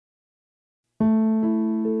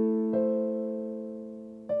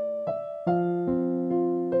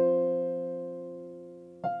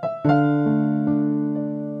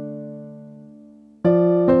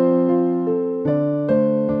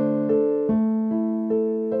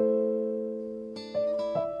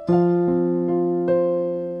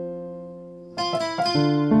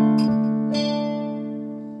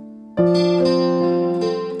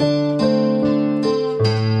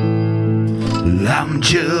I'm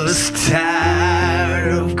just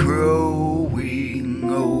tired of growing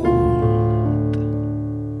old.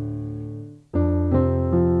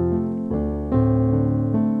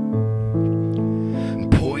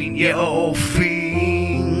 Point your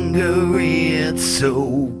finger, it's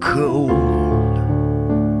so cold.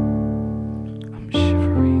 I'm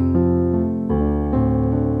shivering.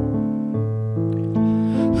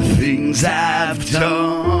 The things I've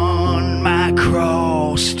done, my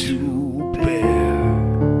cross to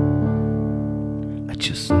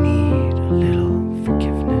just need a little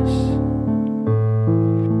forgiveness.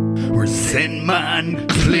 Resentment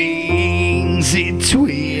clings, it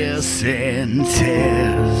twists and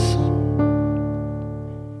tears.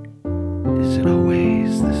 Is it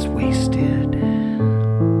always this wasted?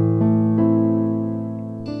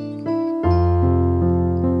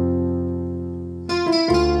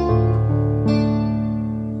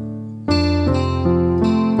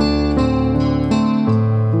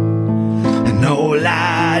 All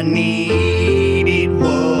I needed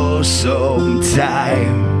was some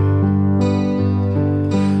time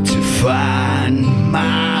to find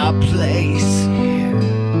my place here.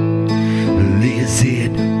 Is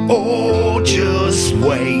it all just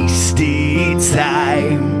wasted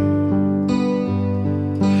time?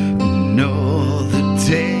 Another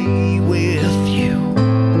day with you,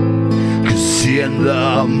 'cause in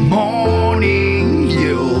the morning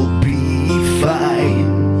you'll be fine.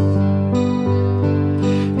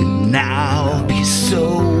 I'll be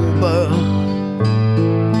sober.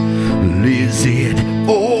 Is it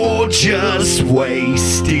all just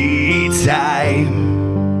wasted time?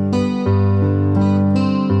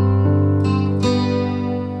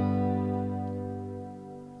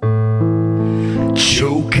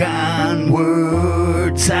 Choke on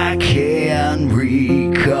words I can't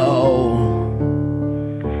recall.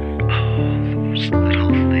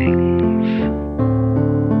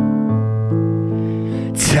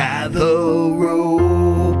 Tie the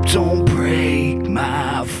rope, don't break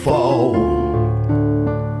my fall.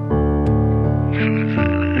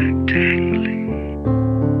 Like dangling.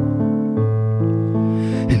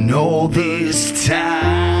 And all this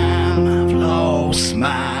time I've lost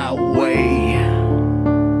my way.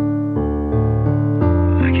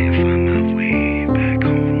 I can't find my way back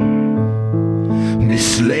home.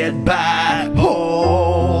 Misled by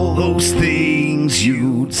all those things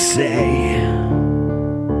you'd say.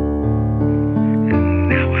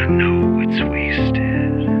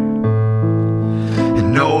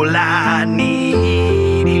 All I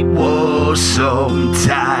needed was some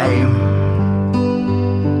time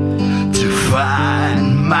to find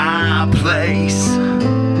my place.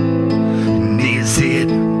 And is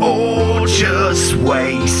it all just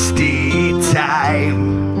wasted time?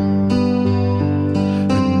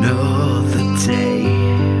 Another day,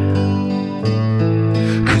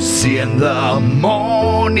 'cause in the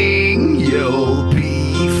morning you'll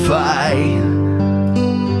be fine.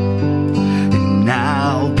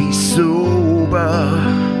 I'll be sober.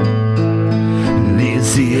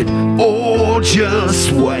 Is it all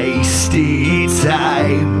just wasted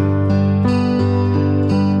time?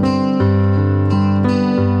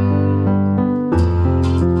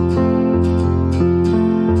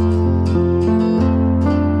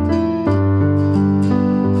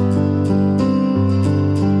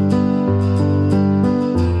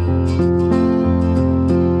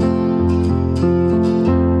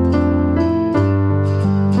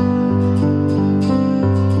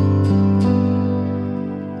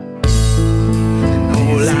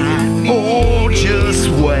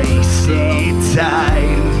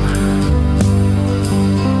 Time.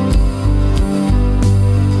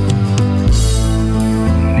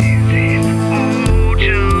 Is it all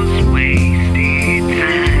just wasted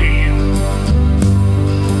time?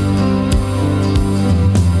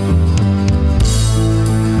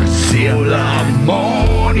 In the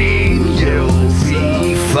morning you'll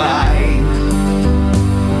be fine,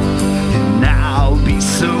 and I'll be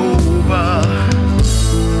sober.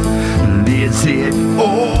 Is it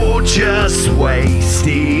all just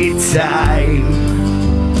wasted time?